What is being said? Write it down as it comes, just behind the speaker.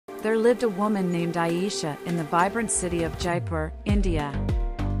there lived a woman named Aisha in the vibrant city of Jaipur, India.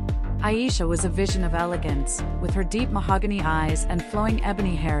 Aisha was a vision of elegance, with her deep mahogany eyes and flowing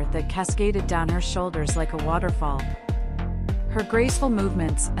ebony hair that cascaded down her shoulders like a waterfall. Her graceful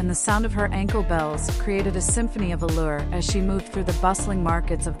movements and the sound of her ankle bells created a symphony of allure as she moved through the bustling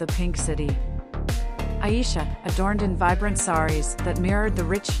markets of the Pink City. Aisha, adorned in vibrant saris that mirrored the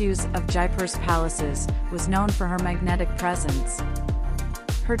rich hues of Jaipur's palaces, was known for her magnetic presence.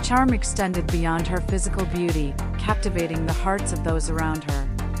 Her charm extended beyond her physical beauty, captivating the hearts of those around her.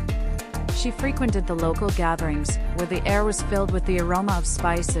 She frequented the local gatherings, where the air was filled with the aroma of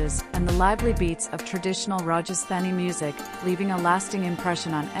spices and the lively beats of traditional Rajasthani music, leaving a lasting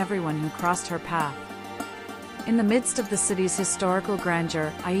impression on everyone who crossed her path. In the midst of the city's historical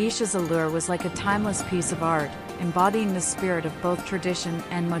grandeur, Aisha's allure was like a timeless piece of art, embodying the spirit of both tradition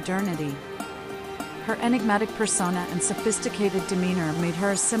and modernity. Her enigmatic persona and sophisticated demeanor made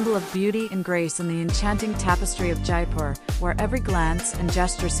her a symbol of beauty and grace in the enchanting tapestry of Jaipur, where every glance and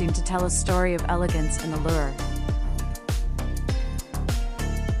gesture seemed to tell a story of elegance and allure.